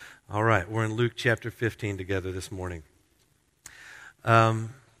All right, we're in Luke chapter 15 together this morning. We're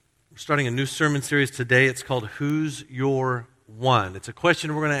starting a new sermon series today. It's called Who's Your One? It's a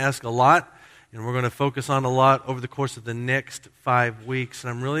question we're going to ask a lot, and we're going to focus on a lot over the course of the next 5 weeks.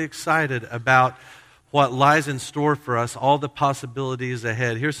 And I'm really excited about what lies in store for us, all the possibilities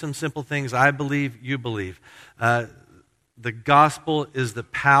ahead. Here's some simple things I believe you believe. The gospel is the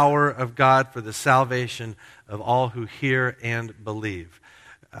power of God for the salvation of all who hear and believe.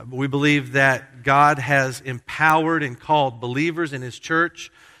 We believe that God has empowered and called believers in His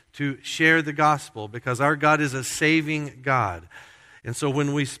church to share the gospel because our God is a saving God. And so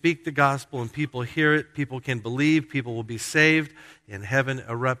when we speak the gospel and people hear it, people can believe, people will be saved, and heaven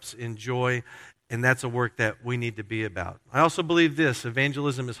erupts in joy. And that's a work that we need to be about. I also believe this: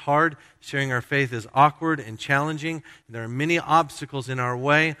 evangelism is hard, sharing our faith is awkward and challenging, and there are many obstacles in our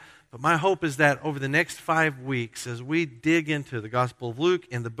way. But my hope is that over the next 5 weeks, as we dig into the Gospel of Luke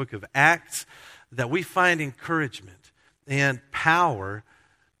and the book of Acts, that we find encouragement and power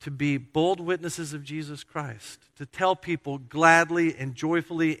to be bold witnesses of Jesus Christ, to tell people gladly and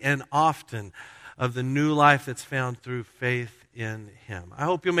joyfully and often of the new life that's found through faith in Him. I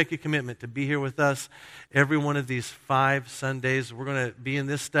hope you'll make a commitment to be here with us every one of these 5 Sundays. We're going to be in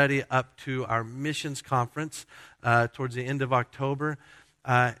this study up to our missions conference towards the end of October.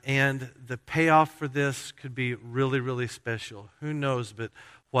 And the payoff for this could be really, really special. Who knows but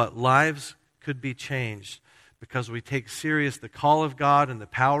what lives could be changed because we take serious the call of God and the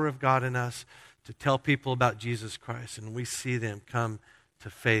power of God in us to tell people about Jesus Christ, and we see them come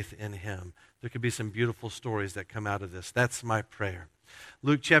to faith in Him. There could be some beautiful stories that come out of this. That's my prayer.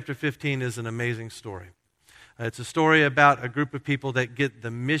 Luke chapter 15 is an amazing story. It's a story about a group of people that get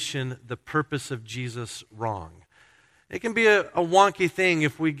the mission, the purpose of Jesus wrong. It can be a wonky thing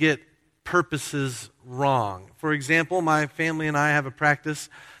if we get purposes wrong. For example, my family and I have a practice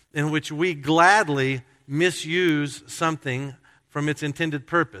in which we gladly misuse something from its intended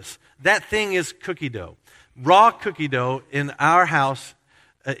purpose. That thing is cookie dough. Raw cookie dough in our house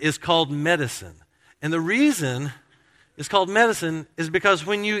is called medicine. And the reason it's called medicine is because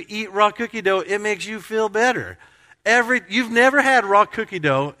when you eat raw cookie dough, it makes you feel better. You've never had raw cookie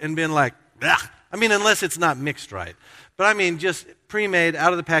dough and been like, ugh. I mean, unless it's not mixed right. But I mean, just pre-made,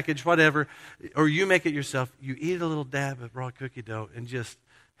 out of the package, whatever, or you make it yourself, you eat a little dab of raw cookie dough and just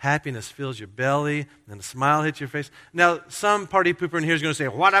happiness fills your belly and a smile hits your face. Now, some party pooper in here is going to say,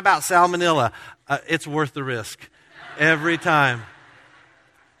 what about salmonella? It's worth the risk every time.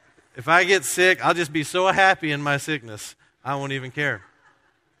 If I get sick, I'll just be so happy in my sickness, I won't even care.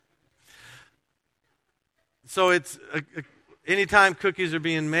 So it's anytime cookies are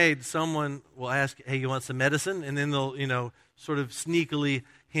being made, someone will ask, hey, you want some medicine? And then they'll, sort of sneakily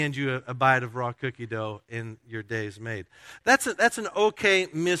hand you a bite of raw cookie dough and your day's made. That's an okay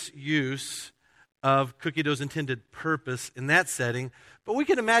misuse of cookie dough's intended purpose in that setting, but we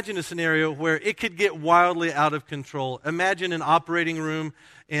can imagine a scenario where it could get wildly out of control. Imagine an operating room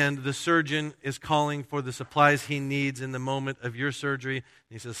and the surgeon is calling for the supplies he needs in the moment of your surgery. And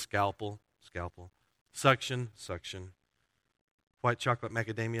he says, scalpel, suction, white chocolate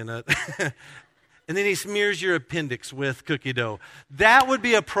macadamia nut. And then he smears your appendix with cookie dough. That would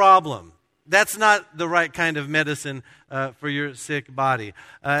be a problem. That's not the right kind of medicine for your sick body.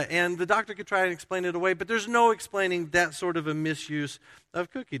 And the doctor could try and explain it away, but there's no explaining that sort of a misuse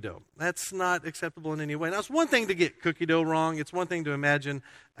of cookie dough. That's not acceptable in any way. Now, it's one thing to get cookie dough wrong. It's one thing to imagine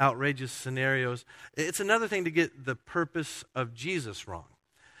outrageous scenarios. It's another thing to get the purpose of Jesus wrong.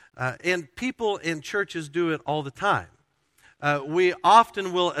 And people in churches do it all the time. We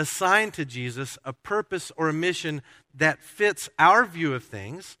often will assign to Jesus a purpose or a mission that fits our view of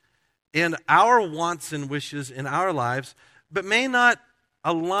things and our wants and wishes in our lives, but may not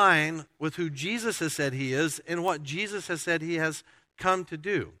align with who Jesus has said He is and what Jesus has said He has come to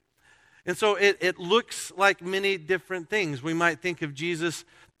do. And so it looks like many different things. We might think of Jesus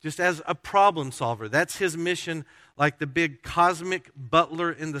just as a problem solver. That's His mission, like the big cosmic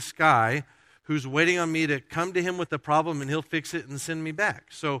butler in the sky who's waiting on me to come to Him with a problem and He'll fix it and send me back.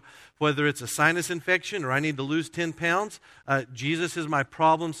 So whether it's a sinus infection or I need to lose 10 pounds, Jesus is my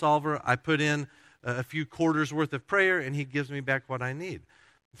problem solver. I put in a few quarters worth of prayer and He gives me back what I need.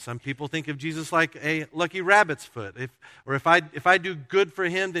 Some people think of Jesus like a lucky rabbit's foot. If I do good for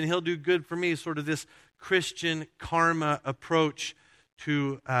Him, then He'll do good for me. Sort of this Christian karma approach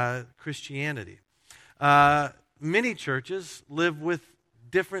to Christianity. Many churches live with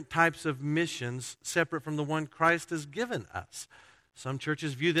different types of missions separate from the one Christ has given us. Some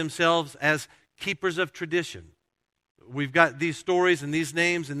churches view themselves as keepers of tradition. We've got these stories and these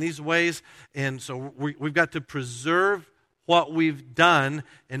names and these ways, and so we've got to preserve what we've done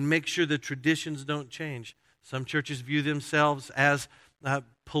and make sure the traditions don't change. Some churches view themselves as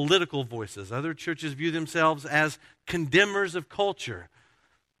political voices. Other churches view themselves as condemners of culture.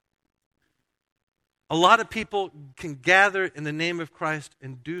 A lot of people can gather in the name of Christ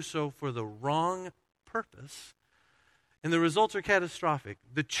and do so for the wrong purpose, and the results are catastrophic.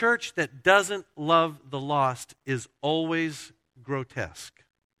 The church that doesn't love the lost is always grotesque.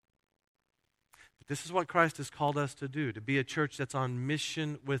 But this is what Christ has called us to do, to be a church that's on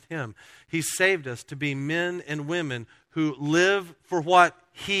mission with Him. He saved us to be men and women who live for what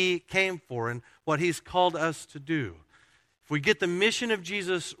He came for and what He's called us to do. If we get the mission of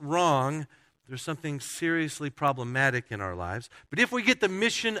Jesus wrong, there's something seriously problematic in our lives. But if we get the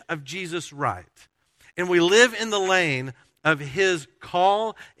mission of Jesus right, and we live in the lane of His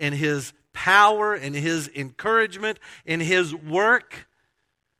call and His power and His encouragement and His work,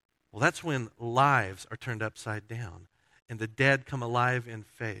 well, that's when lives are turned upside down and the dead come alive in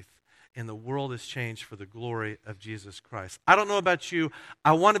faith and the world is changed for the glory of Jesus Christ. I don't know about you.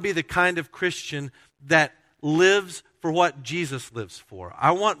 I want to be the kind of Christian that lives for what Jesus lives for.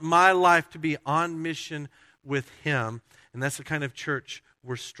 I want my life to be on mission with Him, and that's the kind of church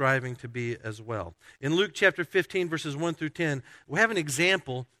we're striving to be as well. In Luke chapter 15, verses 1 through 10, we have an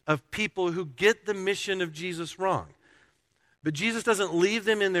example of people who get the mission of Jesus wrong. But Jesus doesn't leave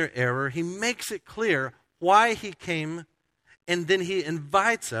them in their error. He makes it clear why He came, and then He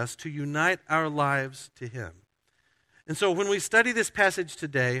invites us to unite our lives to Him. And so when we study this passage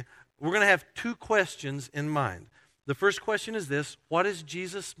today, we're going to have two questions in mind. The first question is this: what is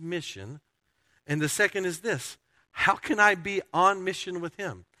Jesus' mission? And the second is this: how can I be on mission with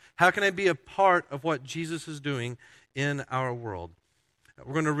Him? How can I be a part of what Jesus is doing in our world?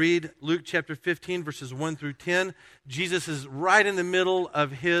 We're going to read Luke chapter 15, verses 1 through 10. Jesus is right in the middle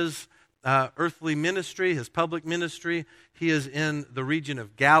of His earthly ministry, His public ministry. He is in the region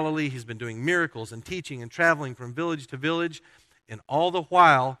of Galilee. He's been doing miracles and teaching and traveling from village to village, and all the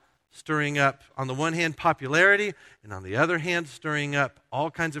while stirring up, on the one hand, popularity, and on the other hand, stirring up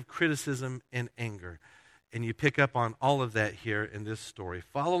all kinds of criticism and anger. And you pick up on all of that here in this story.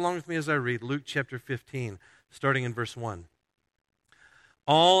 Follow along with me as I read Luke chapter 15, starting in verse 1.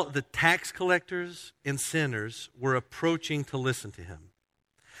 All the tax collectors and sinners were approaching to listen to Him.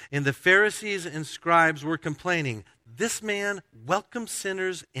 And the Pharisees and scribes were complaining, "This man welcomes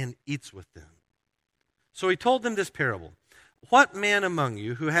sinners and eats with them." So He told them this parable. "What man among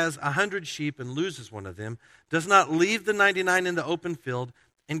you who has 100 sheep and loses one of them does not leave the 99 in the open field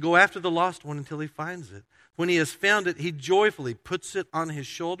and go after the lost one until he finds it? When he has found it, he joyfully puts it on his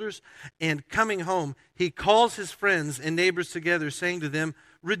shoulders, and coming home, he calls his friends and neighbors together, saying to them,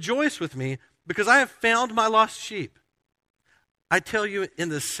 'Rejoice with me, because I have found my lost sheep.' I tell you, in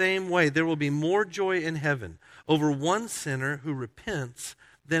the same way, there will be more joy in heaven over one sinner who repents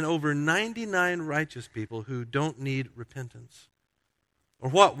than over 99 righteous people who don't need repentance. Or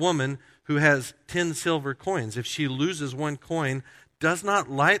what woman who has 10 silver coins, if she loses one coin, does not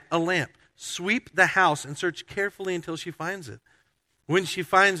light a lamp, sweep the house, and search carefully until she finds it? When she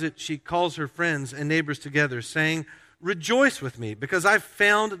finds it, she calls her friends and neighbors together, saying, 'Rejoice with me, because I've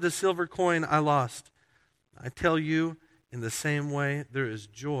found the silver coin I lost.' I tell you, in the same way, there is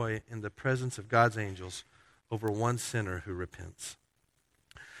joy in the presence of God's angels over one sinner who repents."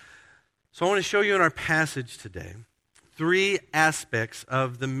 So I want to show you in our passage today three aspects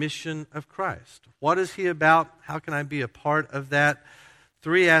of the mission of Christ. What is He about? How can I be a part of that?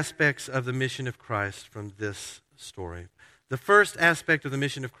 Three aspects of the mission of Christ from this story. The first aspect of the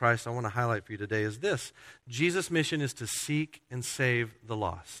mission of Christ I want to highlight for you today is this: Jesus' mission is to seek and save the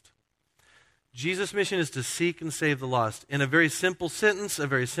lost. Jesus' mission is to seek and save the lost. In a very simple sentence, a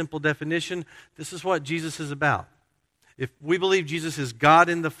very simple definition, this is what Jesus is about. If we believe Jesus is God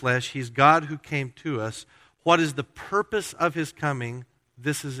in the flesh, He's God who came to us, what is the purpose of His coming?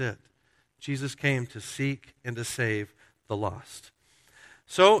 This is it. Jesus came to seek and to save the lost.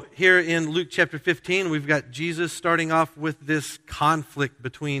 So here in Luke chapter 15, we've got Jesus starting off with this conflict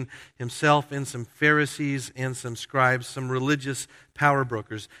between Himself and some Pharisees and some scribes, some religious power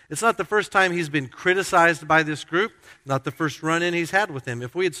brokers. It's not the first time He's been criticized by this group, not the first run-in He's had with them.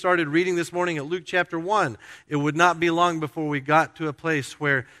 If we had started reading this morning at Luke chapter 1, it would not be long before we got to a place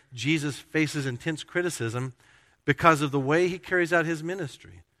where Jesus faces intense criticism because of the way He carries out His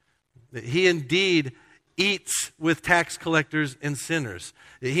ministry. He indeed eats with tax collectors and sinners.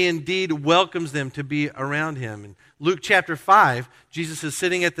 He indeed welcomes them to be around Him. In Luke chapter 5, Jesus is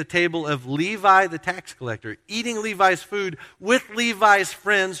sitting at the table of Levi the tax collector, eating Levi's food with Levi's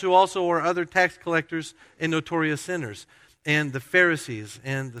friends, who also are other tax collectors and notorious sinners. And the Pharisees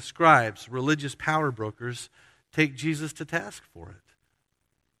and the scribes, religious power brokers, take Jesus to task for it.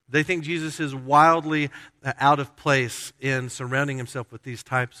 They think Jesus is wildly out of place in surrounding himself with these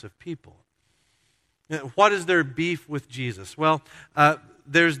types of people. What is their beef with Jesus? Well,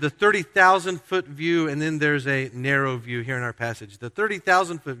 there's the 30,000-foot view, and then there's a narrow view here in our passage. The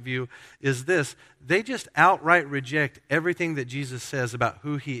 30,000-foot view is this. They just outright reject everything that Jesus says about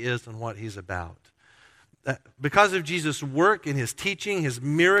who he is and what he's about. Because of Jesus' work and his teaching, his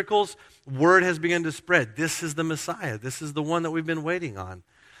miracles, word has begun to spread. This is the Messiah. This is the one that we've been waiting on.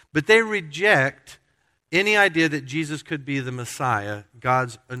 But they reject any idea that Jesus could be the Messiah,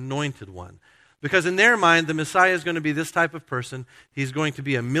 God's anointed one. Because in their mind, the Messiah is going to be this type of person. He's going to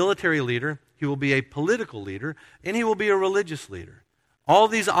be a military leader, he will be a political leader, and he will be a religious leader. All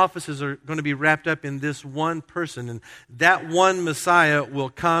these offices are going to be wrapped up in this one person. And that one Messiah will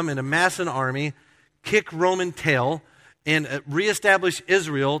come and amass an army, kick Roman tail, and reestablish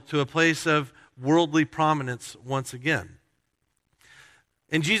Israel to a place of worldly prominence once again.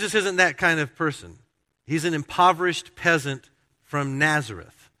 And Jesus isn't that kind of person. He's an impoverished peasant from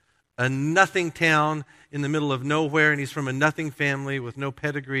Nazareth, a nothing town in the middle of nowhere, and he's from a nothing family with no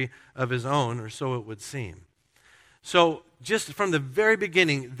pedigree of his own, or so it would seem. So just from the very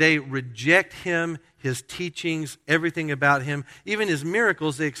beginning, they reject him, his teachings, everything about him. Even his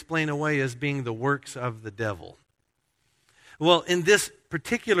miracles they explain away as being the works of the devil. Well, in this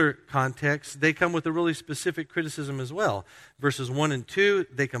particular context, they come with a really specific criticism as well. Verses 1 and 2,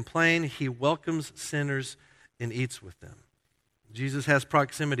 they complain, he welcomes sinners and eats with them. Jesus has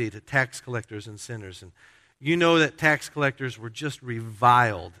proximity to tax collectors and sinners. And you know that tax collectors were just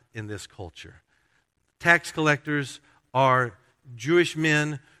reviled in this culture. Tax collectors are Jewish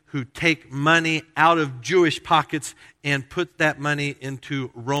men who take money out of Jewish pockets and put that money into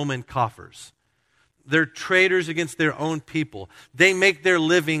Roman coffers. They're traitors against their own people. They make their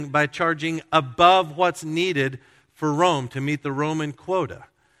living by charging above what's needed for Rome to meet the Roman quota.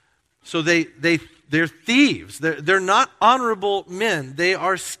 So they're thieves. They're not honorable men. They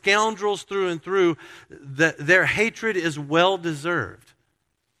are scoundrels through and through. Their hatred is well-deserved.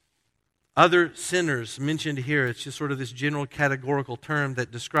 Other sinners mentioned here, it's just sort of this general categorical term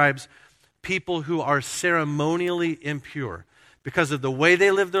that describes people who are ceremonially impure because of the way they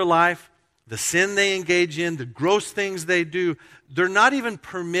live their life, the sin they engage in, the gross things they do. They're not even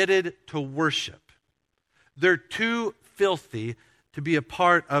permitted to worship. They're too filthy to be a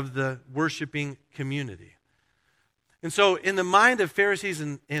part of the worshiping community. And so in the mind of Pharisees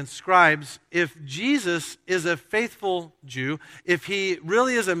and scribes, if Jesus is a faithful Jew, if he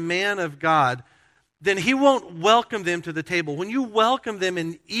really is a man of God, then he won't welcome them to the table. When you welcome them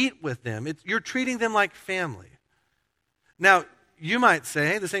and eat with them, you're treating them like family. Now, you might say,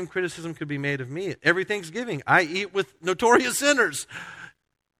 hey, the same criticism could be made of me. Every Thanksgiving, I eat with notorious sinners.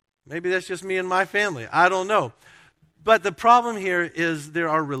 Maybe that's just me and my family. I don't know. But the problem here is there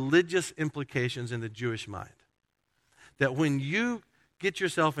are religious implications in the Jewish mind. That when you get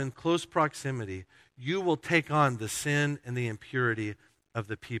yourself in close proximity, you will take on the sin and the impurity of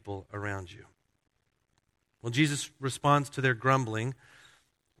the people around you. Well, Jesus responds to their grumbling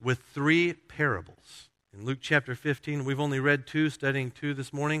with 3 parables. In Luke chapter 15, we've only read 2, studying 2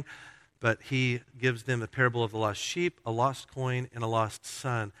 this morning, but he gives them a parable of the lost sheep, a lost coin, and a lost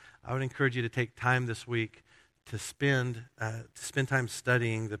son. I would encourage you to take time this week to spend time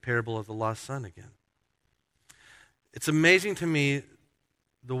studying the parable of the lost son again. It's amazing to me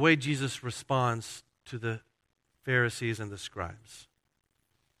the way Jesus responds to the Pharisees and the scribes.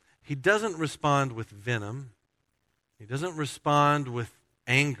 He doesn't respond with venom. He doesn't respond with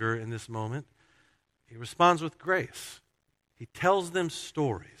anger in this moment. He responds with grace. He tells them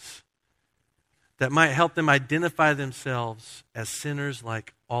stories that might help them identify themselves as sinners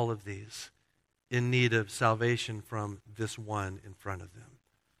like all of these, in need of salvation from this one in front of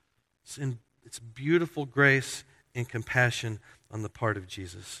them. It's beautiful grace and compassion on the part of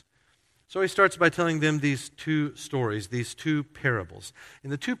Jesus. So he starts by telling them these 2 stories, these 2 parables.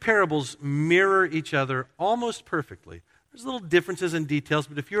 And the 2 parables mirror each other almost perfectly. There's little differences in details,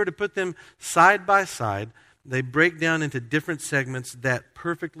 but if you were to put them side by side, they break down into different segments that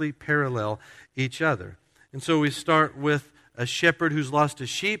perfectly parallel each other. And so we start with a shepherd who's lost a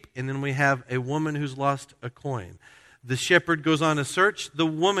sheep, and then we have a woman who's lost a coin. The shepherd goes on a search, the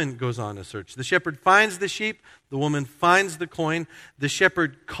woman goes on a search. The shepherd finds the sheep, the woman finds the coin. The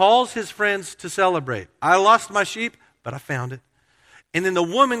shepherd calls his friends to celebrate. I lost my sheep, but I found it. And then the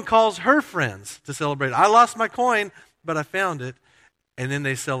woman calls her friends to celebrate. I lost my coin, but I found it. And then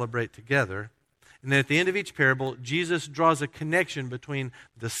they celebrate together. And then at the end of each parable, Jesus draws a connection between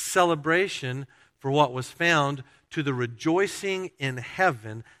the celebration for what was found to the rejoicing in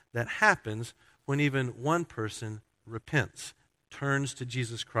heaven that happens when even one person repents, turns to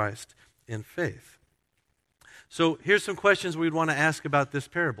Jesus Christ in faith. So here's some questions we'd want to ask about this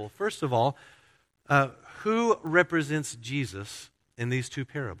parable. First of all, who represents Jesus in these two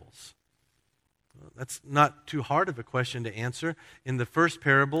parables? Well, that's not too hard of a question to answer. In the first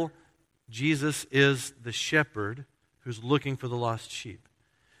parable, Jesus is the shepherd who's looking for the lost sheep.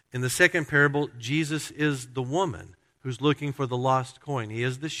 In the second parable, Jesus is the woman who's looking for the lost coin. He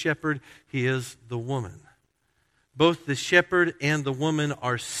is the shepherd, he is the woman. Both the shepherd and the woman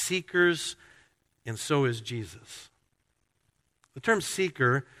are seekers, and so is Jesus. The term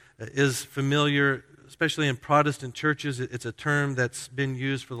seeker is familiar, especially in Protestant churches. It's a term that's been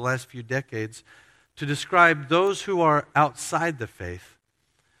used for the last few decades to describe those who are outside the faith,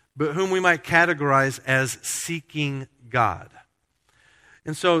 but whom we might categorize as seeking God.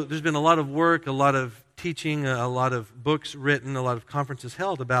 And so there's been a lot of work, a lot of teaching, a lot of books written, a lot of conferences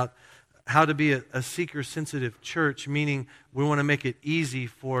held about how to be a seeker-sensitive church, meaning we want to make it easy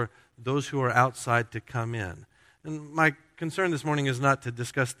for those who are outside to come in. And my concern this morning is not to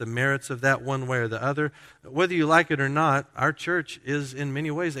discuss the merits of that one way or the other. Whether you like it or not, our church is in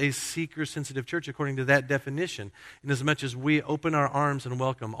many ways a seeker-sensitive church according to that definition, inasmuch as we open our arms and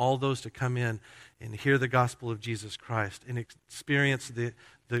welcome all those to come in and hear the gospel of Jesus Christ and experience the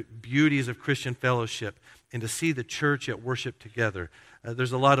beauties of Christian fellowship and to see the church at worship together.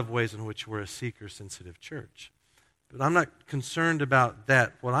 There's a lot of ways in which we're a seeker-sensitive church. But I'm not concerned about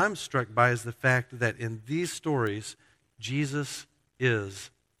that. What I'm struck by is the fact that in these stories, Jesus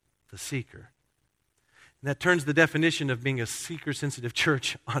is the seeker. And that turns the definition of being a seeker-sensitive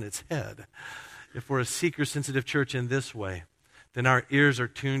church on its head. If we're a seeker-sensitive church in this way, then our ears are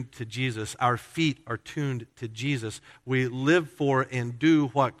tuned to Jesus. Our feet are tuned to Jesus. We live for and do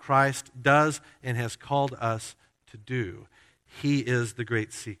what Christ does and has called us to do. He is the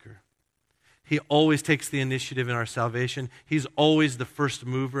great seeker. He always takes the initiative in our salvation. He's always the first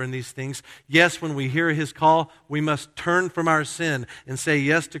mover in these things. Yes, when we hear his call, we must turn from our sin and say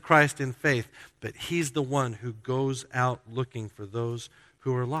yes to Christ in faith. But he's the one who goes out looking for those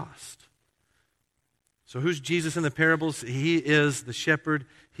who are lost. So who's Jesus in the parables? He is the shepherd.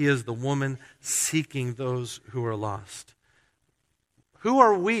 He is the woman seeking those who are lost. Who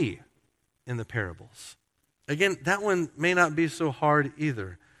are we in the parables? Again, that one may not be so hard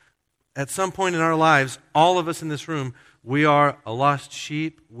either. At some point in our lives, all of us in this room, we are a lost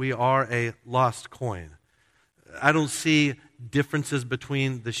sheep. We are a lost coin. I don't see differences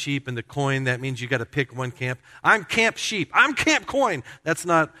between the sheep and the coin. That means you got to pick one camp. I'm camp sheep. I'm camp coin. That's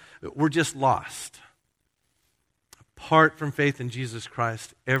not, we're just lost. Apart from faith in Jesus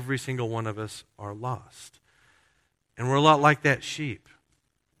Christ, every single one of us are lost. And we're a lot like that sheep.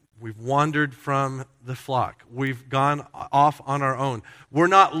 We've wandered from the flock. We've gone off on our own. We're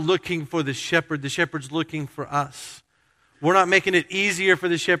not looking for the shepherd. The shepherd's looking for us. We're not making it easier for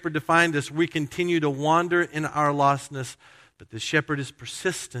the shepherd to find us. We continue to wander in our lostness, but the shepherd is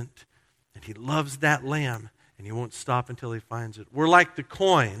persistent, and he loves that lamb, and he won't stop until he finds it. We're like the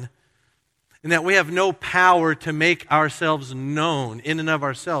coin in that we have no power to make ourselves known in and of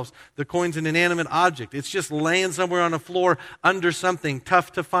ourselves. The coin's an inanimate object. It's just laying somewhere on the floor under something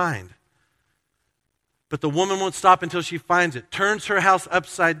tough to find. But the woman won't stop until she finds it, turns her house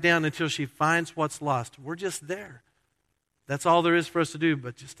upside down until she finds what's lost. We're just there. That's all there is for us to do,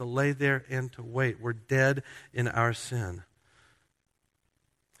 but just to lay there and to wait. We're dead in our sin.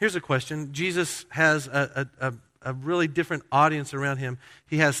 Here's a question. Jesus has a really different audience around him.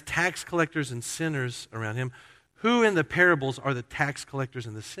 He has tax collectors and sinners around him. Who in the parables are the tax collectors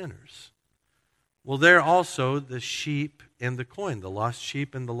and the sinners? Well, they're also the sheep and the coin, the lost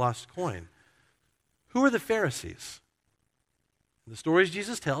sheep and the lost coin. Who are the Pharisees? The stories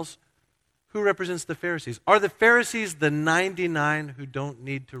Jesus tells, who represents the Pharisees? Are the Pharisees the 99 who don't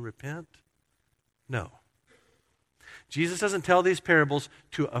need to repent? No. Jesus doesn't tell these parables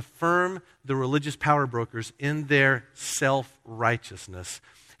to affirm the religious power brokers in their self-righteousness.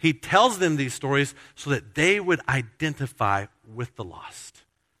 He tells them these stories so that they would identify with the lost.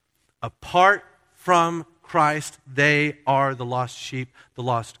 Apart from Christ, they are the lost sheep, the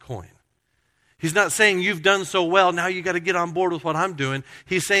lost coin. He's not saying you've done so well, now you got to get on board with what I'm doing.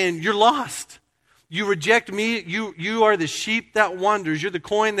 He's saying you're lost. You reject me, you are the sheep that wanders. You're the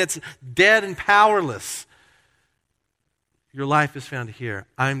coin that's dead and powerless. Your life is found here.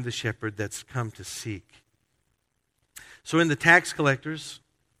 I'm the shepherd that's come to seek. So in the tax collectors,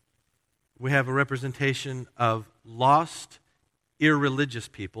 we have a representation of lost, irreligious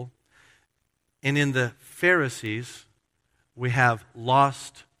people. And in the Pharisees, we have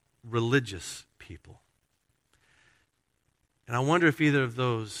lost, religious people. And I wonder if either of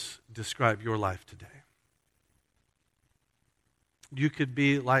those describe your life today. You could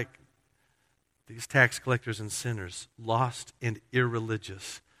be like these tax collectors and sinners, lost and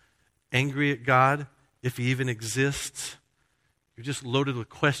irreligious, angry at God if he even exists. You're just loaded with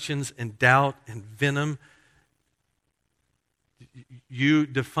questions and doubt and venom. You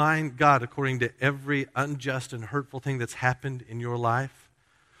define God according to every unjust and hurtful thing that's happened in your life.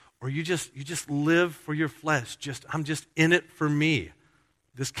 Or you just live for your flesh. I'm just in it for me.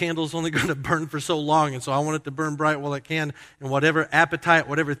 This candle's only going to burn for so long, and so I want it to burn bright while it can. And whatever appetite,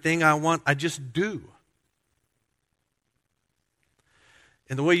 whatever thing I want, I just do.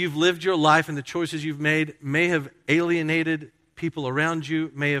 And the way you've lived your life and the choices you've made may have alienated people around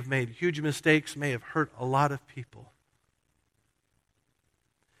you, may have made huge mistakes, may have hurt a lot of people.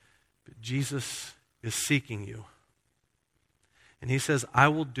 But Jesus is seeking you. And he says, I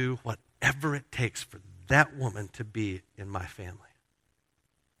will do whatever it takes for that woman to be in my family.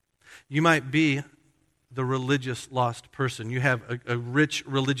 You might be the religious lost person. You have a rich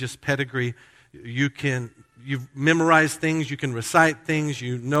religious pedigree. You've memorized things, you can recite things,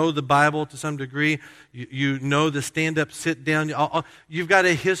 you know the Bible to some degree, you know the stand-up, sit-down. You've got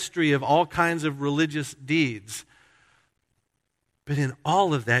a history of all kinds of religious deeds. But in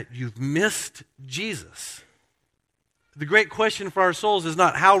all of that, you've missed Jesus. The great question for our souls is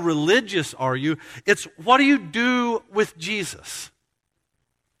not how religious are you, it's what do you do with Jesus?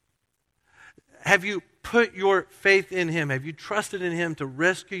 Have you put your faith in him? Have you trusted in him to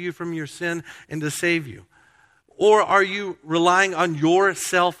rescue you from your sin and to save you? Or are you relying on your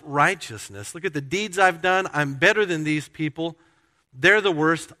self-righteousness? Look at the deeds I've done. I'm better than these people. They're the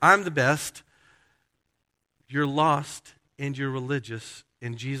worst. I'm the best. You're lost and you're religious.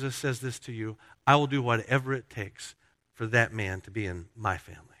 And Jesus says this to you, I will do whatever it takes for that man to be in my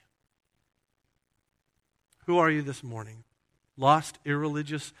family. Who are you this morning? Lost,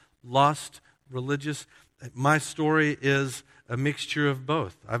 irreligious, lost, religious? My story is a mixture of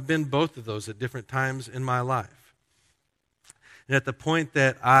both. I've been both of those at different times in my life. And at the point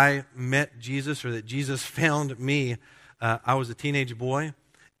that I met Jesus, or that Jesus found me, I was a teenage boy,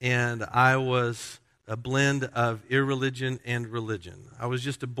 and I was a blend of irreligion and religion. I was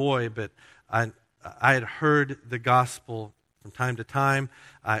just a boy, but I had heard the gospel from time to time.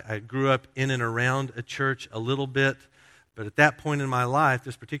 I grew up in and around a church a little bit, but at that point in my life,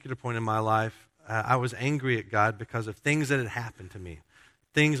 this particular point in my life, I was angry at God because of things that had happened to me,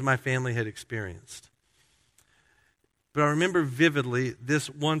 things my family had experienced. But I remember vividly this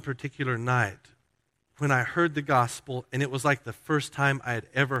one particular night when I heard the gospel, and it was like the first time I had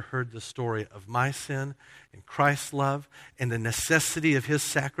ever heard the story of my sin and Christ's love and the necessity of his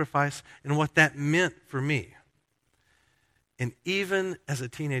sacrifice and what that meant for me. And even as a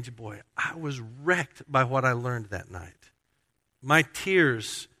teenage boy, I was wrecked by what I learned that night. My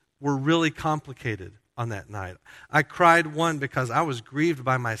tears were really complicated on that night. I cried, one, because I was grieved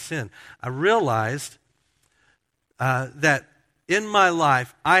by my sin. I realized that in my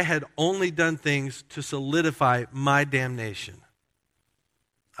life, I had only done things to solidify my damnation.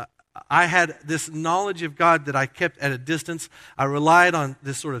 I had this knowledge of God that I kept at a distance. I relied on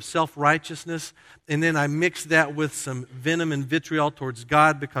this sort of self-righteousness, and then I mixed that with some venom and vitriol towards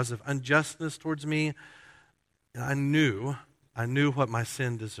God because of unjustness towards me. And I knew what my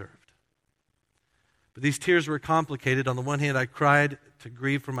sin deserved. But these tears were complicated. On the one hand, I cried to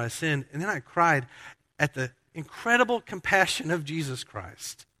grieve for my sin, and then I cried at the incredible compassion of Jesus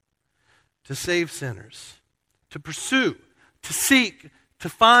Christ to save sinners, to pursue, to seek, to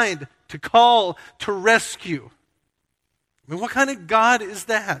find, to call, to rescue. I mean, what kind of God is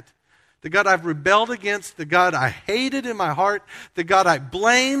that? The God I've rebelled against, the God I hated in my heart, the God I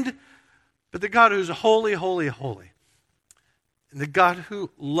blamed, but the God who's holy, holy, holy. And the God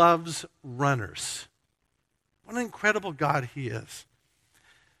who loves runners. What an incredible God he is.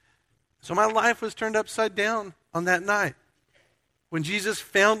 So my life was turned upside down on that night. When Jesus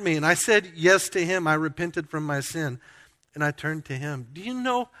found me and I said yes to him, I repented from my sin and I turned to him. Do you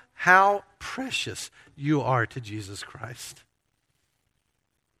know how precious you are to Jesus Christ?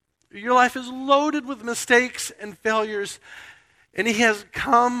 Your life is loaded with mistakes and failures, and he has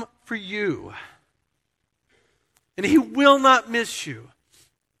come for you. And he will not miss you.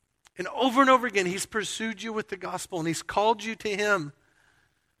 And over again, he's pursued you with the gospel, and he's called you to him.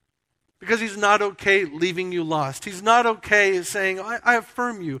 Because he's not okay leaving you lost. He's not okay saying, I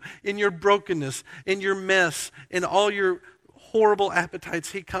affirm you in your brokenness, in your mess, in all your horrible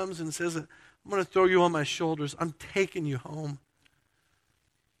appetites. He comes and says, I'm going to throw you on my shoulders. I'm taking you home.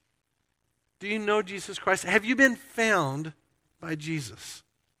 Do you know Jesus Christ? Have you been found by Jesus?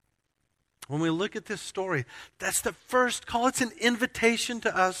 When we look at this story, that's the first call. It's an invitation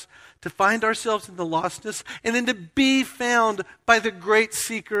to us to find ourselves in the lostness and then to be found by the great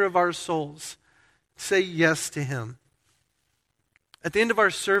seeker of our souls. Say yes to him. At the end of our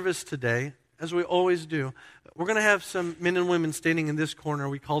service today, as we always do, we're going to have some men and women standing in this corner.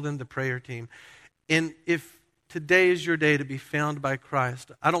 We call them the prayer team. And if today is your day to be found by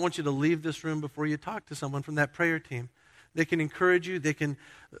Christ, I don't want you to leave this room before you talk to someone from that prayer team. They can encourage you. They can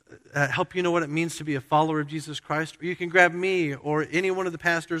help you know what it means to be a follower of Jesus Christ. Or you can grab me or any one of the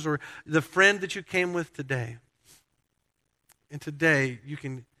pastors or the friend that you came with today. And today you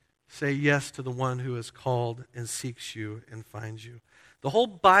can say yes to the one who is called and seeks you and finds you. The whole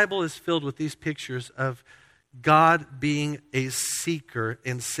Bible is filled with these pictures of God being a seeker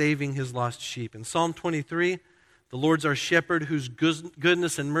and saving his lost sheep. In Psalm 23, the Lord's our shepherd whose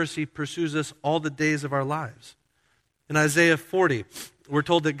goodness and mercy pursues us all the days of our lives. In Isaiah 40, we're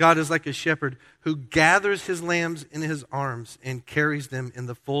told that God is like a shepherd who gathers his lambs in his arms and carries them in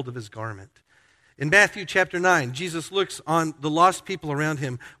the fold of his garment. In Matthew chapter 9, Jesus looks on the lost people around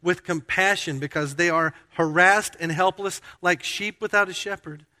him with compassion because they are harassed and helpless like sheep without a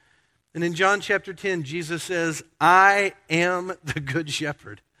shepherd. And in John chapter 10, Jesus says, I am the good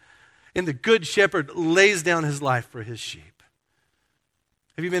shepherd. And the good shepherd lays down his life for his sheep.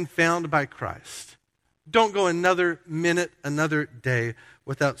 Have you been found by Christ? Don't go another minute, another day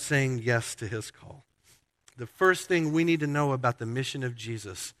without saying yes to his call. The first thing we need to know about the mission of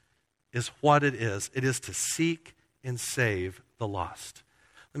Jesus is what it is. It is to seek and save the lost.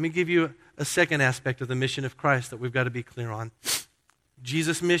 Let me give you a second aspect of the mission of Christ that we've got to be clear on.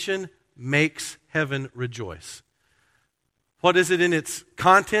 Jesus' mission makes heaven rejoice. What is it in its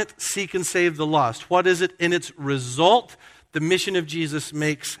content? Seek and save the lost. What is it in its result? The mission of Jesus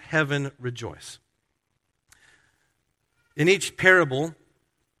makes heaven rejoice. In each parable,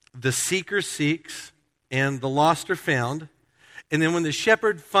 the seeker seeks and the lost are found. And then when the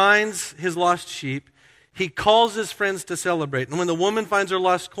shepherd finds his lost sheep, he calls his friends to celebrate. And when the woman finds her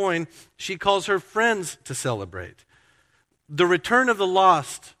lost coin, she calls her friends to celebrate. The return of the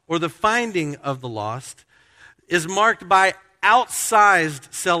lost, or the finding of the lost, is marked by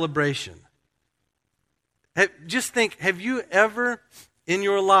outsized celebration. Just think, have you ever in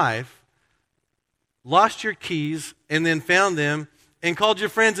your life lost your keys and then found them and called your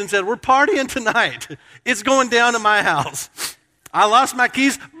friends and said, we're partying tonight. It's going down at my house. I lost my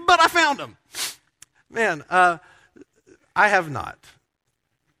keys, but I found them. Man, I have not.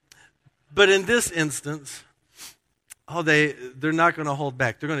 But in this instance, they're not going to hold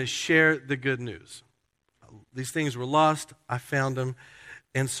back. They're going to share the good news. These things were lost. I found them.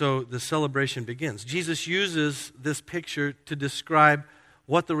 And so the celebration begins. Jesus uses this picture to describe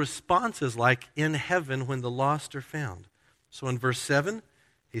what the response is like in heaven when the lost are found. So in verse 7,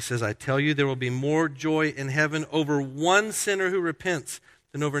 he says, I tell you, there will be more joy in heaven over one sinner who repents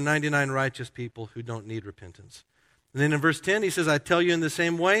than over 99 righteous people who don't need repentance. And then in verse 10, he says, I tell you in the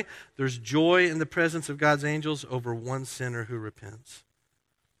same way, there's joy in the presence of God's angels over one sinner who repents.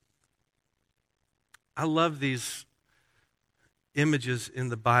 I love these images in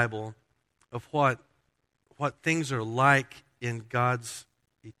the Bible of what things are like in God's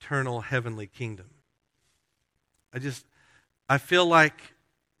eternal heavenly kingdom. I feel like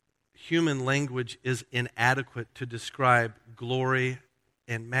human language is inadequate to describe glory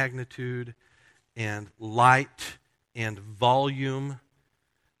and magnitude and light and volume.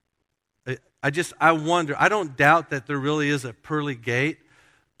 I wonder, I don't doubt that there really is a pearly gate,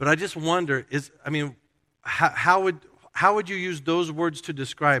 but I just wonder, how would you use those words to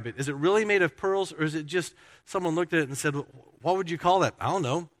describe it? Is it really made of pearls, or is it just someone looked at it and said, what would you call that? I don't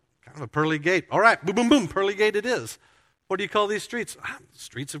know, kind of a pearly gate. All right, boom, boom, boom, pearly gate it is. What do you call these streets?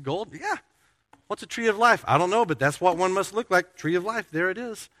 Streets of gold? Yeah. What's a tree of life? I don't know, but that's what one must look like. Tree of life, there it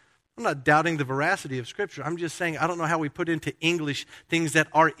is. I'm not doubting the veracity of Scripture. I'm just saying I don't know how we put into English things that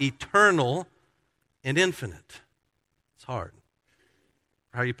are eternal and infinite. It's hard.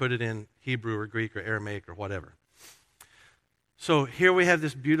 Or how you put it in Hebrew or Greek or Aramaic or whatever. So here we have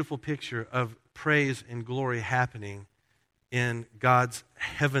this beautiful picture of praise and glory happening in God's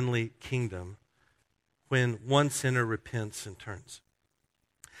heavenly kingdom when one sinner repents and turns.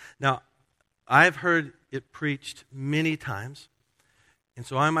 Now, I've heard it preached many times, and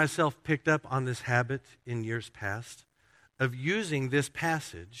so I myself picked up on this habit in years past of using this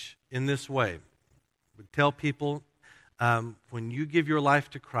passage in this way. I would tell people, when you give your life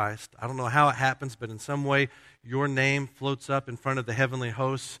to Christ, I don't know how it happens, but in some way your name floats up in front of the heavenly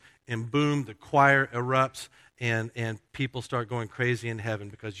hosts, and boom, the choir erupts, and people start going crazy in heaven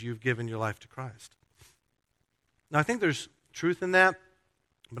because you've given your life to Christ. Now, I think there's truth in that,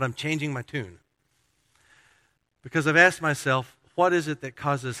 but I'm changing my tune. Because I've asked myself, what is it that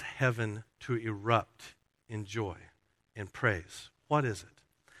causes heaven to erupt in joy and praise? What is it?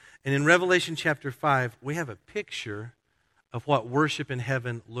 And in Revelation chapter 5, we have a picture of what worship in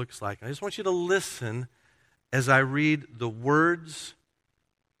heaven looks like. I just want you to listen as I read the words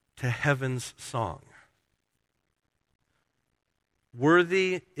to heaven's song.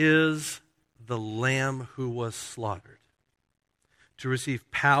 Worthy is the Lamb who was slaughtered to receive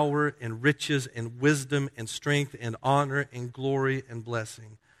power and riches and wisdom and strength and honor and glory and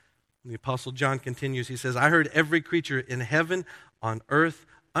blessing. And the Apostle John continues, he says, I heard every creature in heaven, on earth,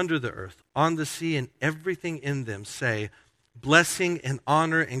 under the earth, on the sea, and everything in them say, blessing and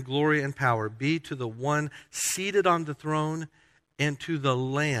honor and glory and power be to the one seated on the throne and to the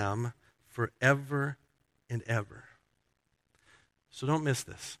Lamb forever and ever. So don't miss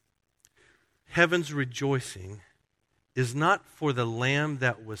this. Heaven's rejoicing is not for the Lamb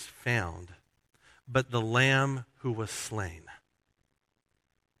that was found, but the Lamb who was slain.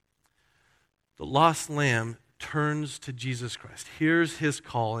 The lost lamb turns to Jesus Christ, hears his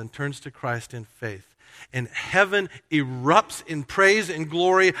call, and turns to Christ in faith. And heaven erupts in praise and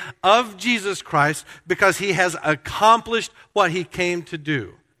glory of Jesus Christ because he has accomplished what he came to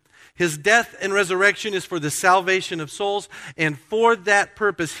do. His death and resurrection is for the salvation of souls, and for that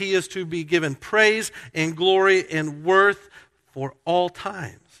purpose he is to be given praise and glory and worth for all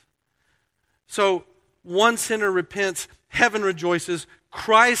times. So one sinner repents, heaven rejoices,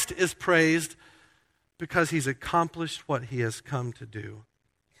 Christ is praised because he's accomplished what he has come to do.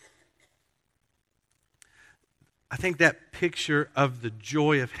 I think that picture of the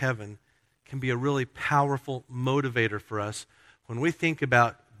joy of heaven can be a really powerful motivator for us when we think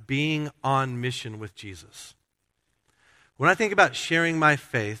about being on mission with Jesus. When I think about sharing my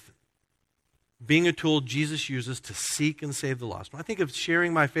faith, being a tool Jesus uses to seek and save the lost, when I think of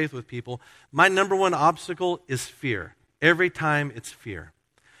sharing my faith with people, my number one obstacle is fear. Every time it's fear.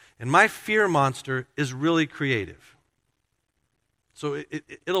 And my fear monster is really creative. So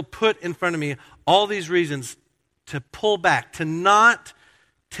it'll put in front of me all these reasons to pull back, to not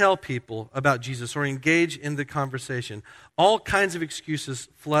tell people about Jesus or engage in the conversation. All kinds of excuses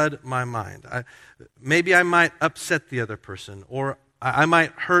flood my mind. Maybe I might upset the other person, or I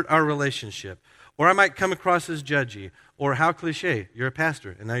might hurt our relationship, or I might come across as judgy, or how cliche, you're a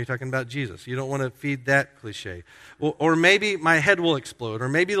pastor, and now you're talking about Jesus. You don't want to feed that cliche. Or maybe my head will explode, or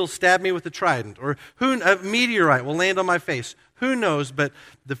maybe they'll stab me with a trident, or a meteorite will land on my face. Who knows, but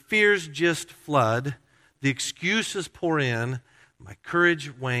the fears just flood, the excuses pour in, my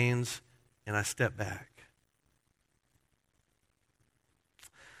courage wanes, and I step back.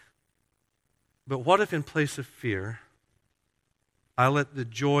 But what if in place of fear, I let the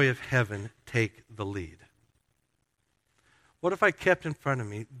joy of heaven take the lead? What if I kept in front of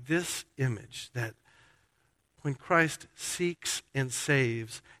me this image that when Christ seeks and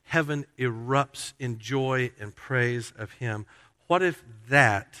saves, heaven erupts in joy and praise of him? What if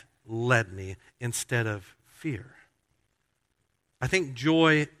that led me instead of fear? I think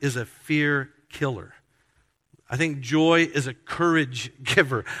joy is a fear killer. I think joy is a courage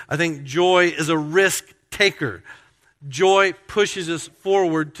giver. I think joy is a risk taker. Joy pushes us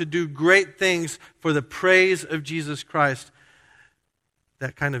forward to do great things for the praise of Jesus Christ.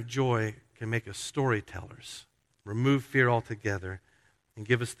 That kind of joy can make us storytellers, remove fear altogether, and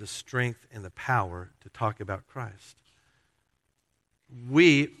give us the strength and the power to talk about Christ.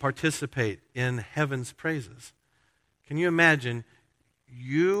 We participate in heaven's praises. Can you imagine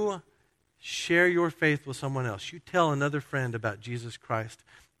you share your faith with someone else? You tell another friend about Jesus Christ,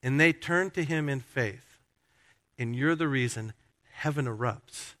 and they turn to him in faith, and you're the reason heaven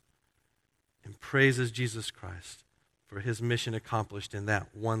erupts and praises Jesus Christ for his mission accomplished in that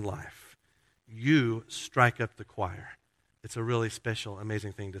one life. You strike up the choir. It's a really special,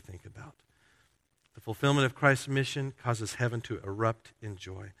 amazing thing to think about. The fulfillment of Christ's mission causes heaven to erupt in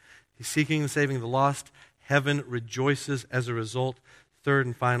joy. He's seeking and saving the lost. Heaven rejoices as a result. Third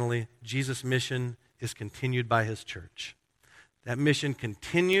and finally, Jesus' mission is continued by his church. That mission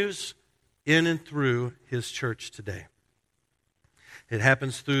continues in and through his church today. It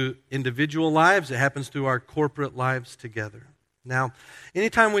happens through individual lives. It happens through our corporate lives together. Now,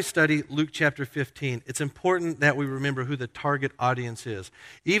 anytime we study Luke chapter 15, it's important that we remember who the target audience is.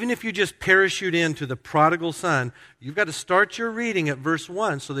 Even if you just parachute into the prodigal son, you've got to start your reading at verse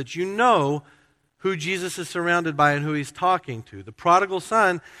 1 so that you know who Jesus is surrounded by and who he's talking to. The prodigal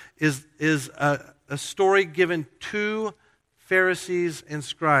son is a story given to Pharisees and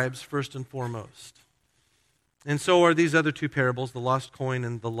scribes first and foremost. And so are these other two parables, the lost coin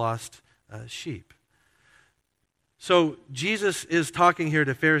and the lost sheep. So Jesus is talking here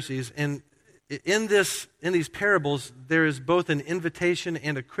to Pharisees, and in these parables, there is both an invitation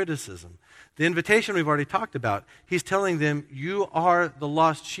and a criticism. The invitation we've already talked about. He's telling them, you are the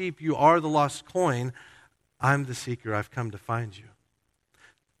lost sheep, you are the lost coin. I'm the seeker, I've come to find you.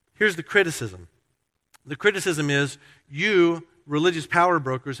 Here's the criticism. The criticism is, you, religious power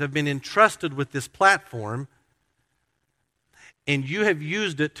brokers, have been entrusted with this platform, and you have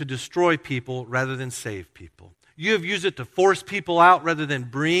used it to destroy people rather than save people. You have used it to force people out rather than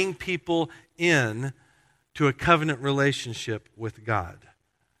bring people in to a covenant relationship with God.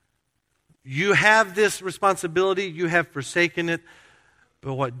 You have this responsibility, you have forsaken it,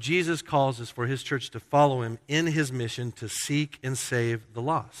 but what Jesus calls is for his church to follow him in his mission to seek and save the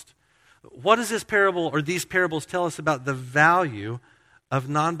lost. What does this parable or these parables tell us about the value of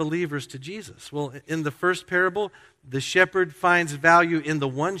non-believers to Jesus? Well, in the first parable, the shepherd finds value in the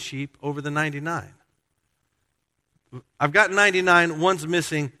one sheep over the 99. I've got 99, one's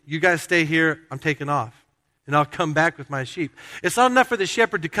missing. You guys stay here, I'm taking off. And I'll come back with my sheep. It's not enough for the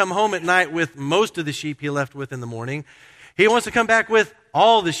shepherd to come home at night with most of the sheep he left with in the morning. He wants to come back with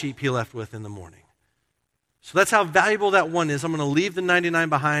all the sheep he left with in the morning. So that's how valuable that one is. I'm going to leave the 99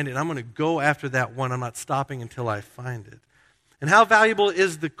 behind, and I'm going to go after that one. I'm not stopping until I find it. And how valuable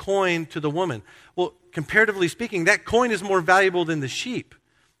is the coin to the woman? Well, comparatively speaking, that coin is more valuable than the sheep.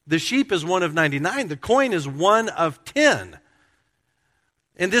 The sheep is one of 99. The coin is one of 10.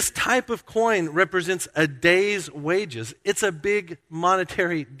 And this type of coin represents a day's wages. It's a big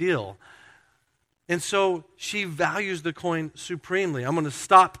monetary deal. And so she values the coin supremely. I'm going to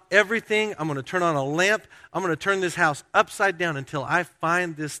stop everything. I'm going to turn on a lamp. I'm going to turn this house upside down until I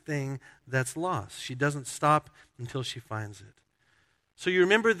find this thing that's lost. She doesn't stop until she finds it. So you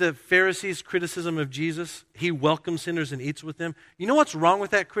remember the Pharisees' criticism of Jesus? He welcomes sinners and eats with them. You know what's wrong with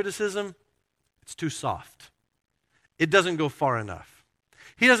that criticism? It's too soft. It doesn't go far enough.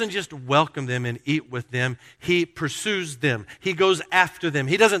 He doesn't just welcome them and eat with them. He pursues them. He goes after them.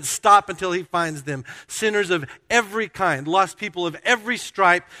 He doesn't stop until he finds them. Sinners of every kind, lost people of every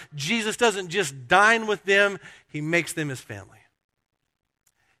stripe. Jesus doesn't just dine with them. He makes them his family.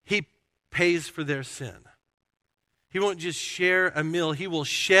 He pays for their sin. He won't just share a meal. He will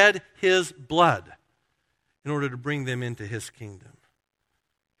shed his blood in order to bring them into his kingdom.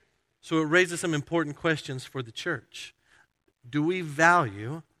 So it raises some important questions for the church. Do we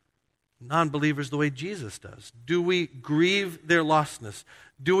value non-believers the way Jesus does? Do we grieve their lostness?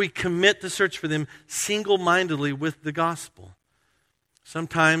 Do we commit to search for them single-mindedly with the gospel?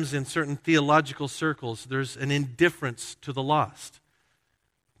 Sometimes in certain theological circles, there's an indifference to the lost.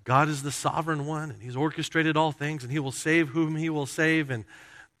 God is the sovereign one, and he's orchestrated all things, and he will save whom he will save,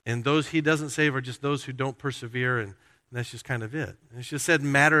 and those he doesn't save are just those who don't persevere, and that's just kind of it. And it's just said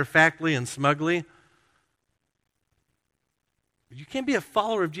matter-of-factly and smugly. You can't be a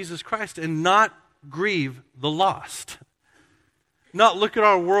follower of Jesus Christ and not grieve the lost. Not look at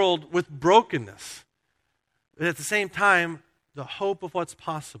our world with brokenness. But at the same time, the hope of what's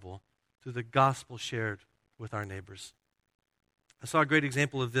possible through the gospel shared with our neighbors. I saw a great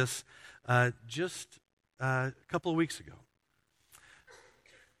example of this just a couple of weeks ago.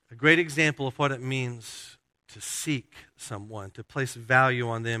 A great example of what it means to seek someone, to place value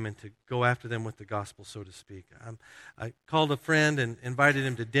on them, and to go after them with the gospel, so to speak. I called a friend and invited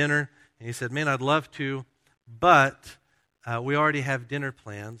him to dinner, and he said, man, I'd love to, but we already have dinner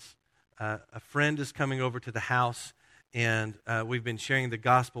plans. A friend is coming over to the house, and we've been sharing the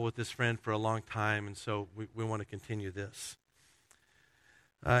gospel with this friend for a long time, and so we want to continue this.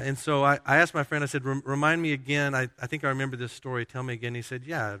 And so I asked my friend, I said, remind me again, I think I remember this story, tell me again. He said,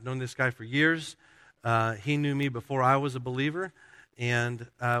 yeah, I've known this guy for years. He knew me before I was a believer, and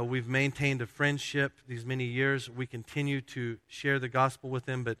we've maintained a friendship these many years. We continue to share the gospel with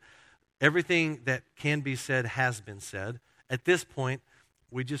him, but everything that can be said has been said. At this point,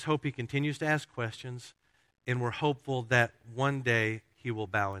 we just hope he continues to ask questions, and we're hopeful that one day he will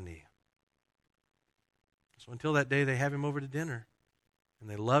bow a knee. So until that day, they have him over to dinner. And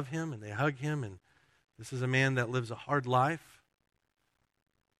they love him, and they hug him, and this is a man that lives a hard life.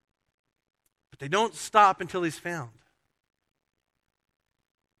 But they don't stop until he's found.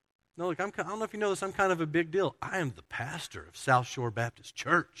 No, look, I don't know if you know this, I'm kind of a big deal. I am the pastor of South Shore Baptist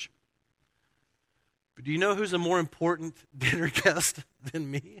Church. But do you know who's a more important dinner guest than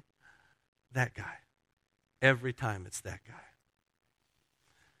me? That guy. Every time it's that guy.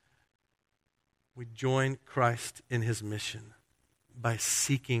 We join Christ in his mission by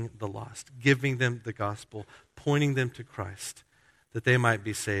seeking the lost, giving them the gospel, pointing them to Christ, that they might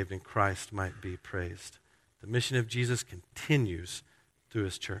be saved and Christ might be praised. The mission of Jesus continues through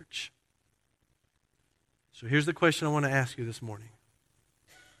his church. So here's the question I want to ask you this morning.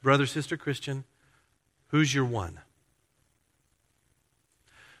 Brother, sister, Christian, who's your one?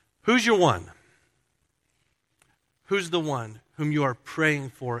 Who's your one? Who's the one whom you are praying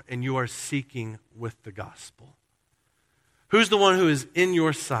for and you are seeking with the gospel? Who's the one who is in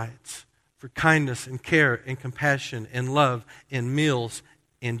your sights for kindness and care and compassion and love and meals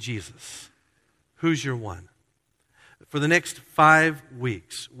and Jesus? Who's your one? For the next 5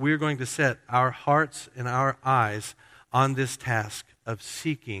 weeks, we're going to set our hearts and our eyes on this task of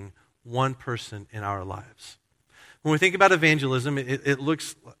seeking one person in our lives. When we think about evangelism, it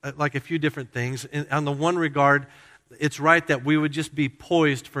looks like a few different things. On the one regard, it's right that we would just be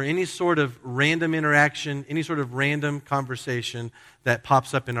poised for any sort of random interaction, any sort of random conversation that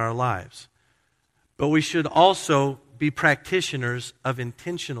pops up in our lives. But we should also be practitioners of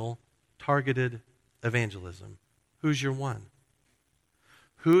intentional, targeted evangelism. Who's your one?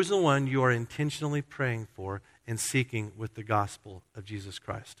 Who's the one you are intentionally praying for and seeking with the gospel of Jesus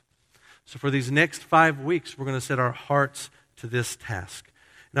Christ? So for these next 5 weeks, we're going to set our hearts to this task.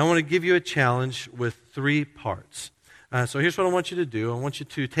 And I want to give you a challenge with 3 parts. So here's what I want you to do. I want you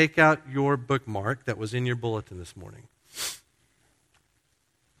to take out your bookmark that was in your bulletin this morning.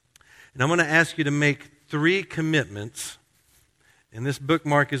 And I'm going to ask you to make 3 commitments. And this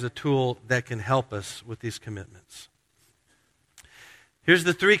bookmark is a tool that can help us with these commitments. Here's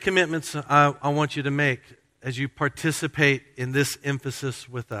the 3 commitments I want you to make as you participate in this emphasis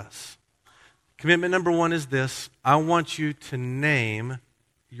with us. Commitment number 1 is this. I want you to name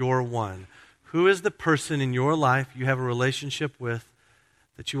your one. Who is the person in your life you have a relationship with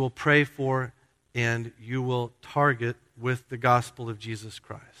that you will pray for and you will target with the gospel of Jesus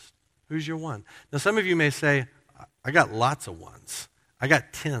Christ? Who's your one? Now, some of you may say, I got lots of ones. I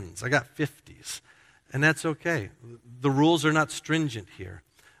got 10s. I got 50s. And that's okay. The rules are not stringent here.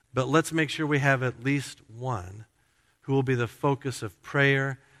 But let's make sure we have at least one who will be the focus of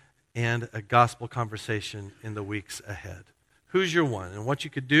prayer and a gospel conversation in the weeks ahead. Who's your one? And what you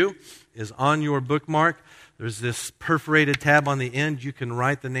could do is on your bookmark, there's this perforated tab on the end. You can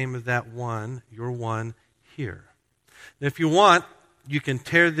write the name of that one, your one, here. Now, if you want, you can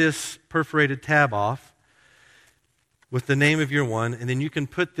tear this perforated tab off with the name of your one, and then you can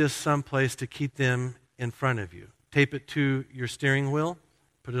put this someplace to keep them in front of you. Tape it to your steering wheel,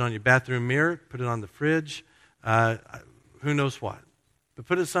 put it on your bathroom mirror, put it on the fridge, who knows what. But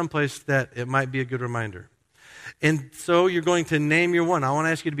put it someplace that it might be a good reminder. And so you're going to name your one. I want to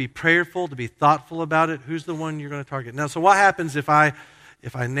ask you to be prayerful, to be thoughtful about it. Who's the one you're going to target? Now, so what happens if I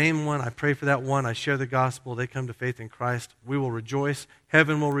name one, I pray for that one, I share the gospel, they come to faith in Christ, we will rejoice,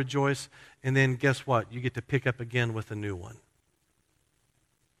 heaven will rejoice, and then guess what? You get to pick up again with a new one.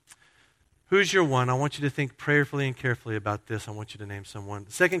 Who's your one? I want you to think prayerfully and carefully about this. I want you to name someone.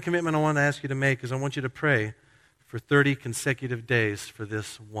 The second commitment I want to ask you to make is I want you to pray for 30 consecutive days for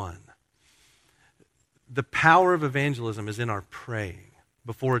this one. The power of evangelism is in our praying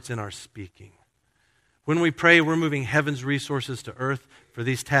before it's in our speaking. When we pray, we're moving heaven's resources to earth for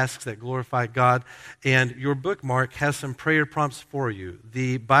these tasks that glorify God. And your bookmark has some prayer prompts for you.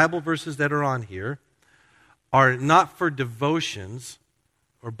 The Bible verses that are on here are not for devotions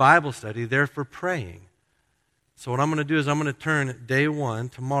or Bible study. They're for praying. So what I'm going to do is I'm going to turn day 1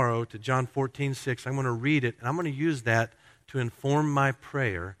 tomorrow to John 14:6. I'm going to read it, and I'm going to use that to inform my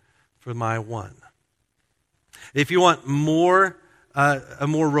prayer for my one. If you want a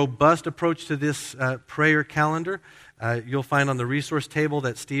more robust approach to this prayer calendar, you'll find on the resource table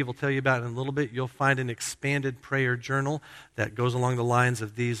that Steve will tell you about in a little bit, you'll find an expanded prayer journal that goes along the lines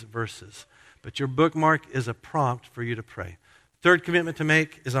of these verses. But your bookmark is a prompt for you to pray. Third commitment to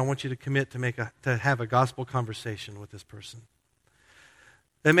make is I want you to commit to have a gospel conversation with this person.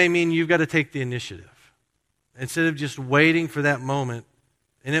 That may mean you've got to take the initiative. Instead of just waiting for that moment,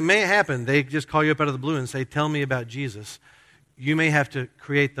 and it may happen, they just call you up out of the blue and say, tell me about Jesus. You may have to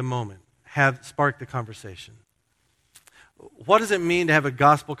create the moment, spark the conversation. What does it mean to have a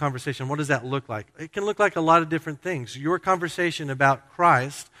gospel conversation? What does that look like? It can look like a lot of different things. Your conversation about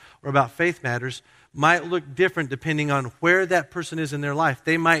Christ or about faith matters might look different depending on where that person is in their life.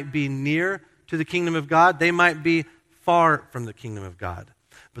 They might be near to the kingdom of God. They might be far from the kingdom of God.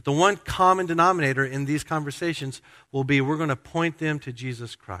 But the one common denominator in these conversations will be we're going to point them to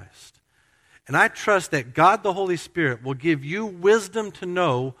Jesus Christ. And I trust that God the Holy Spirit will give you wisdom to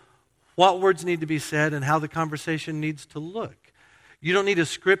know what words need to be said and how the conversation needs to look. You don't need a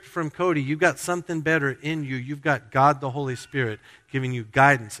script from Cody. You've got something better in you. You've got God the Holy Spirit giving you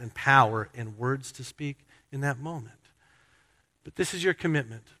guidance and power and words to speak in that moment. But this is your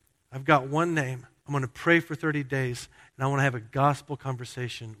commitment. I've got one name. I'm going to pray for 30 days, and I want to have a gospel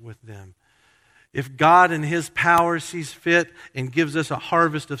conversation with them. If God in His power sees fit and gives us a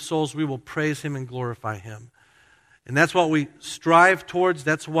harvest of souls, we will praise Him and glorify Him. And that's what we strive towards.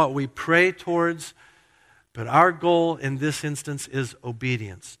 That's what we pray towards. But our goal in this instance is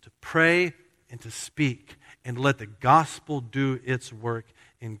obedience, to pray and to speak and let the gospel do its work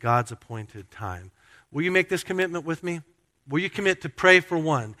in God's appointed time. Will you make this commitment with me? Will you commit to pray for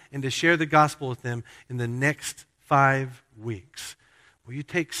one and to share the gospel with them in the next 5 weeks? Will you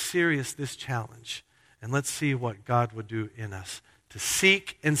take serious this challenge? And let's see what God would do in us to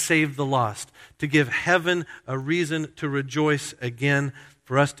seek and save the lost, to give heaven a reason to rejoice again,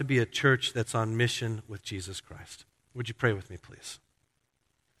 for us to be a church that's on mission with Jesus Christ. Would you pray with me, please?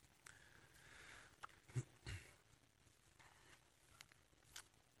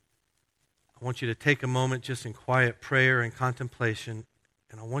 I want you to take a moment just in quiet prayer and contemplation,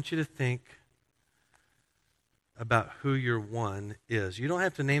 and I want you to think about who your one is. You don't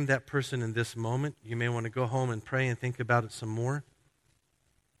have to name that person in this moment. You may want to go home and pray and think about it some more.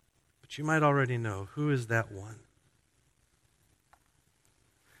 But you might already know, who is that one?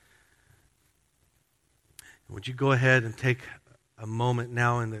 And would you go ahead and take a moment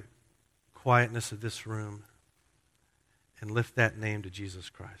now in the quietness of this room and lift that name to Jesus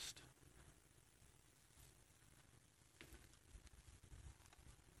Christ?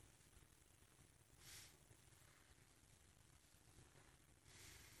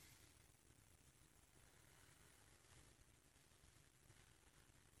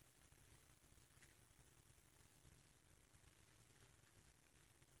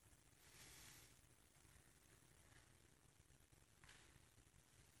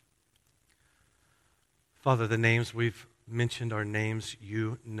 Father, the names we've mentioned are names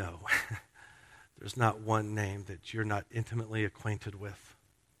you know. There's not one name that you're not intimately acquainted with.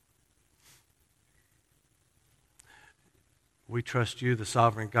 We trust you, the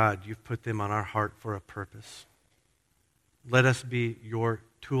sovereign God. You've put them on our heart for a purpose. Let us be your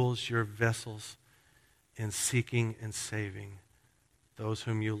tools, your vessels in seeking and saving those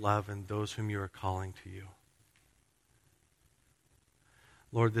whom you love and those whom you are calling to you.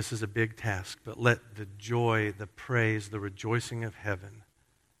 Lord, this is a big task, but let the joy, the praise, the rejoicing of heaven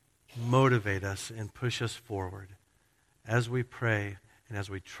motivate us and push us forward as we pray and as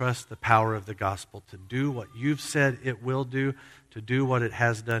we trust the power of the gospel to do what you've said it will do, to do what it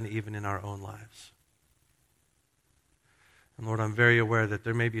has done even in our own lives. And Lord, I'm very aware that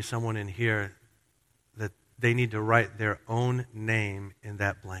there may be someone in here that they need to write their own name in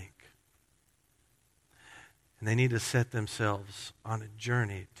that blank. And they need to set themselves on a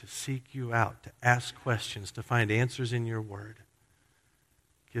journey to seek you out, to ask questions, to find answers in your word.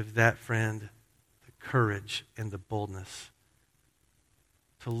 Give that friend the courage and the boldness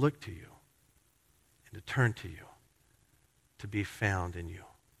to look to you and to turn to you, to be found in you.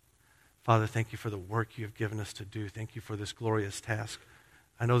 Father, thank you for the work you have given us to do. Thank you for this glorious task.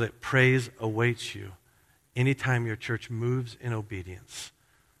 I know that praise awaits you anytime your church moves in obedience.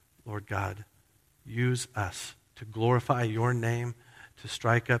 Lord God, use us to glorify your name, to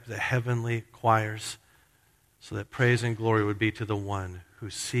strike up the heavenly choirs, so that praise and glory would be to the one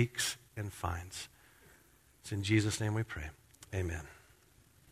who seeks and finds. It's in Jesus' name we pray. Amen.